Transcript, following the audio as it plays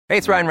Hey,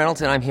 it's Ryan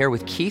Reynolds, and I'm here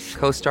with Keith,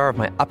 co-star of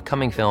my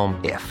upcoming film,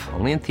 If,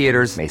 only in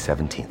theaters May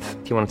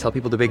 17th. Do you want to tell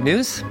people the big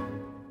news?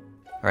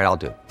 All right, I'll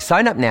do it.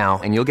 Sign up now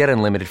and you'll get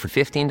unlimited for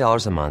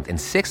 $15 a month and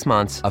 6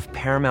 months of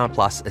Paramount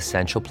Plus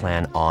Essential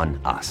Plan on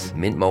us.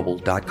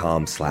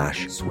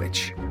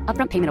 MintMobile.com/switch.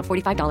 Upfront payment of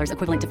 $45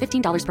 equivalent to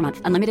 $15 per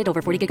month. Unlimited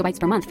over 40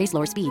 gigabytes per month. Face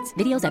lower speeds.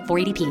 Videos at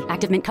 480p.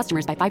 Active Mint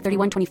customers by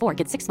 531.24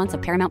 get 6 months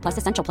of Paramount Plus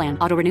Essential Plan.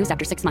 Auto renews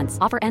after 6 months.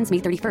 Offer ends May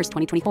 31st,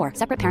 2024.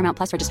 Separate Paramount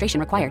Plus registration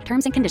required.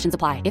 Terms and conditions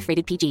apply if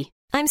rated PG.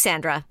 I'm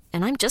Sandra,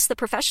 and I'm just the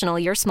professional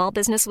your small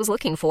business was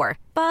looking for.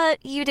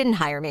 But you didn't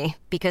hire me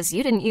because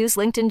you didn't use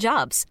LinkedIn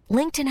Jobs.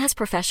 LinkedIn has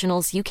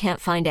professionals you can't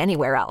find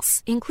anywhere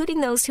else,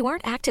 including those who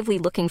aren't actively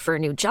looking for a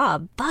new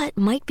job, but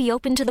might be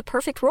open to the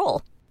perfect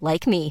role,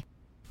 like me.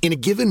 In a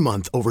given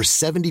month, over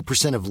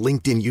 70% of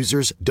LinkedIn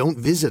users don't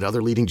visit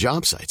other leading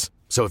job sites.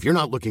 So if you're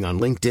not looking on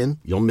LinkedIn,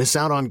 you'll miss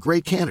out on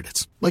great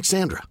candidates like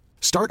Sandra.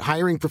 Start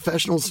hiring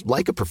professionals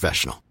like a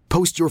professional.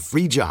 Post your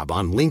free job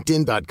on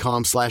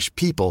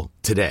linkedin.com/people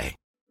today.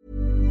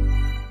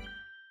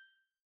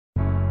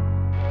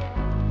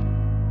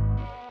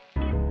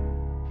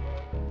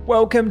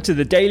 Welcome to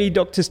the Daily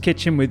Doctor's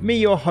Kitchen with me,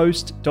 your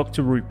host,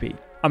 Dr. Rupy.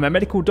 I'm a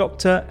medical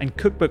doctor and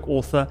cookbook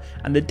author,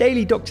 and the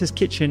Daily Doctor's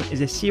Kitchen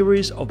is a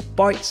series of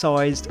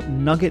bite-sized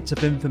nuggets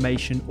of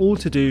information all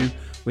to do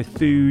with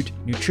food,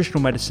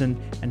 nutritional medicine,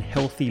 and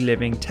healthy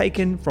living,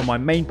 taken from my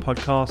main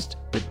podcast,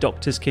 the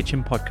Doctor's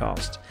Kitchen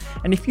Podcast.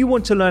 And if you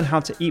want to learn how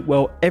to eat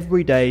well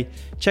every day,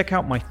 check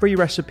out my free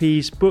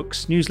recipes,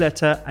 books,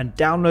 newsletter, and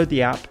download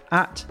the app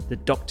at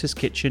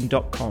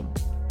thedoctorskitchen.com.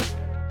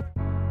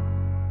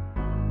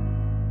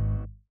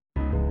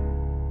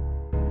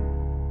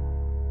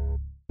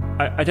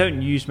 I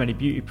don't use many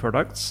beauty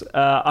products.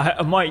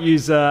 I might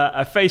use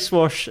a face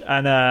wash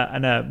and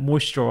a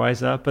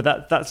moisturizer, but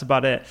that's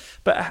about it.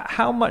 But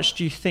how much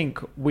do you think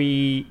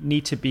we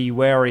need to be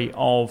wary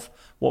of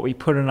what we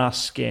put on our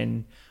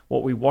skin,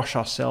 what we wash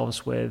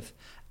ourselves with,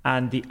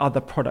 and the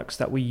other products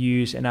that we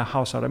use in our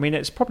household? I mean,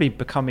 it's probably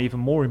become even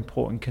more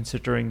important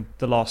considering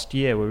the last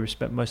year where we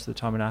spent most of the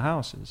time in our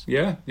houses.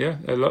 Yeah.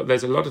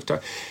 There's a lot of time.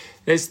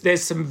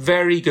 There's some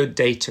very good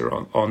data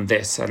on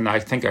this, and I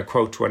think I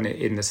quote one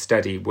in the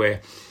study where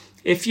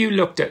if you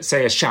looked at,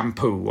 say, a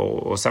shampoo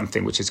or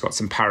something which has got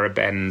some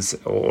parabens,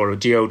 or a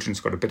deodorant's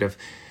got a bit of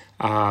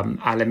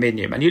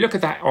aluminium, and you look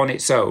at that on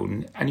its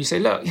own and you say,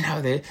 look,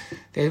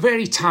 they're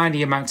very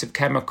tiny amounts of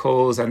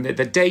chemicals, and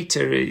the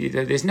data,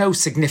 there's no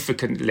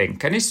significant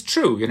link. And it's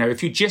true,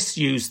 if you just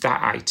use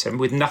that item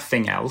with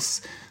nothing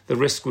else, the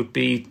risk would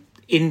be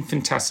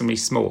infinitesimally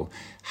small.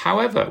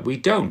 However, we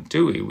don't,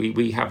 do we?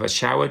 We have a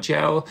shower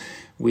gel.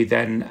 We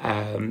then,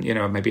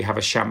 maybe have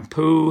a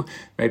shampoo,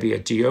 maybe a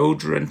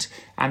deodorant.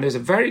 And there's a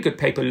very good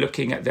paper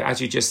looking at, as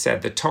you just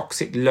said, the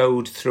toxic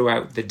load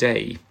throughout the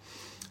day.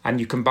 And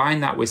you combine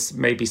that with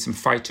maybe some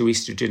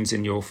phytoestrogens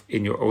in your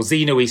or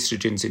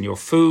xenoestrogens in your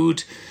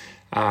food,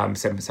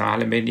 some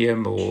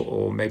aluminium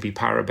or maybe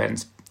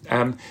parabens.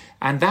 And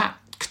that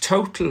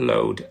total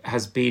load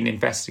has been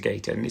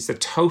investigated, and it's the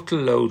total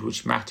load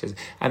which matters.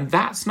 And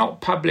that's not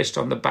published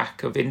on the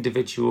back of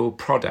individual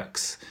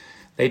products.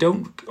 They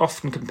don't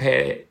often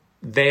compare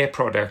their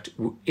product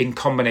in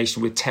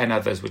combination with 10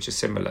 others which are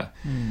similar.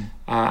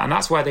 And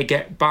that's why they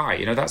get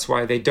by, that's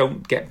why they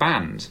don't get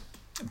banned.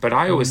 But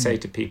I always say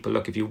to people,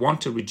 look, if you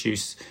want to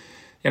reduce,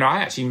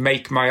 I actually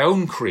make my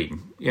own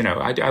cream.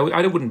 I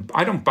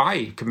don't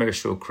buy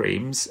commercial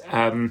creams.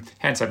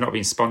 Hence, I've not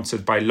been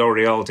sponsored by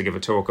L'Oreal to give a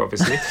talk,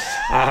 obviously.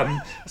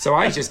 So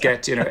I just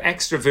get,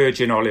 extra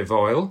virgin olive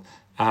oil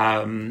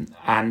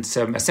and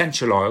some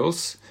essential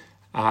oils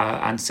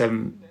and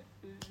some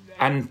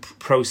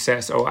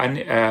unprocessed,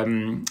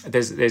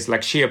 there's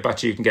like shea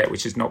butter you can get,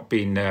 which has not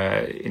been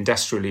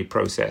industrially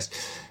processed,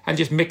 and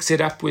just mix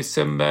it up with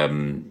some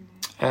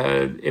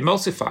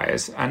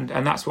emulsifiers, and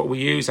that's what we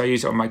use. I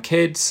use it on my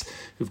kids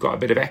who've got a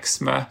bit of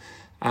eczema,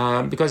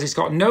 because it's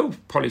got no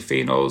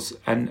polyphenols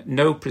and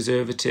no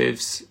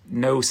preservatives,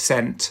 no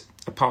scent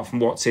apart from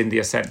what's in the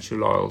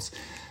essential oils.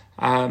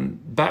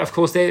 But of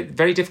course they're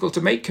very difficult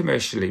to make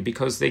commercially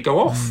because they go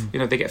off.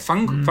 They get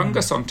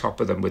fungus on top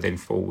of them within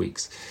 4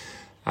 weeks.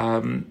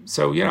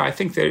 So I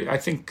think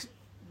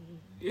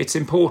it's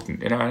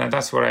important, and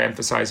that's what I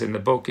emphasize in the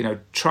book.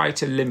 Try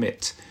to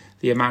limit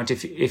the amount.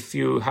 If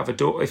you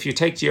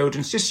take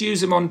deodorants, just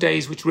use them on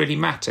days which really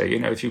matter.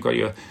 If you've got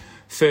your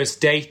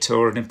first date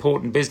or an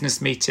important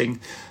business meeting,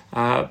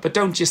 but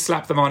don't just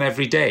slap them on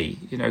every day.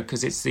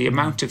 Because it's the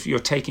amount of you're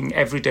taking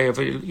every day of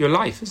your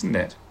life, isn't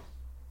it?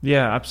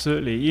 Yeah,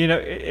 absolutely.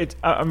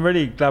 I'm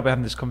really glad we're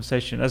having this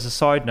conversation. As a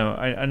side note,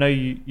 I know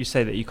you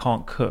say that you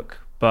can't cook,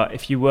 but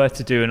if you were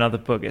to do another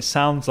book, it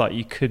sounds like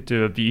you could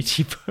do a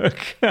beauty book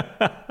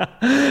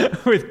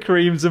with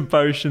creams and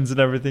potions and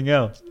everything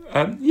else.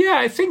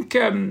 I think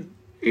it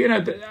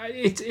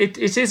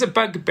is a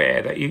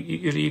bugbear that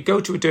you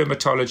go to a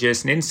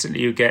dermatologist and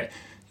instantly you get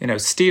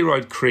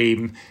steroid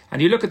cream,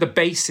 and you look at the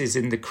bases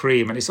in the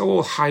cream and it's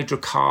all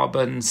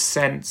hydrocarbons,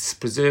 scents,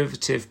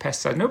 preservative,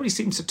 pesticide. Nobody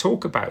seems to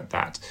talk about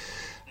that.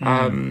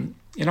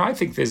 I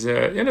think there's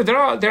there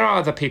are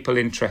other people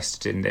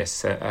interested in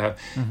this,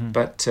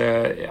 but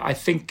I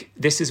think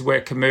this is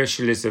where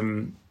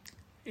commercialism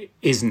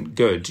isn't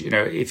good.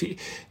 If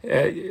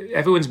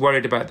everyone's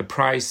worried about the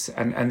price,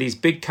 and these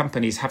big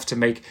companies have to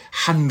make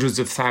hundreds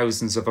of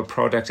thousands of a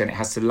product, and it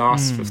has to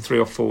last for 3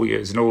 or 4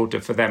 years in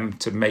order for them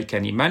to make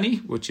any money,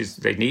 which is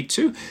they need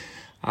to.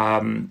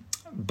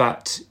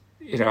 But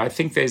I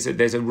think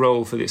there's a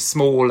role for the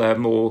smaller,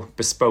 more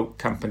bespoke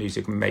companies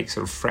who can make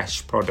sort of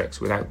fresh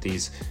products without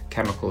these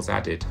chemicals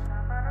added.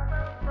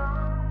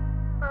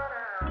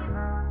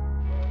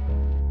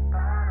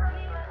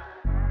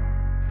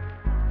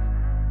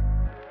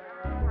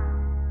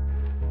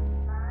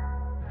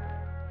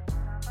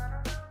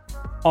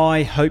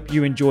 I hope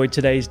you enjoyed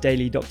today's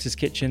Daily Doctor's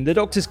Kitchen. The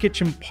Doctor's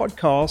Kitchen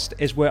podcast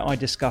is where I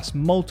discuss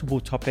multiple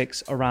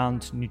topics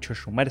around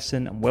nutritional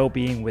medicine and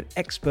well-being with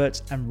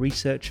experts and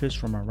researchers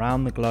from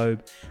around the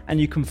globe. And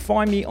you can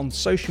find me on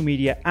social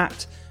media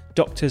at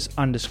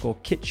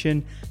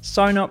doctors_kitchen.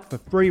 Sign up for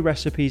free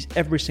recipes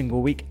every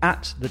single week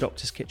at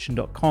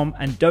thedoctorskitchen.com.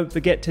 And don't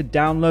forget to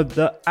download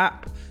the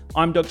app.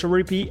 I'm Dr.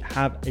 Rupy.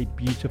 Have a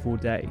beautiful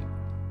day.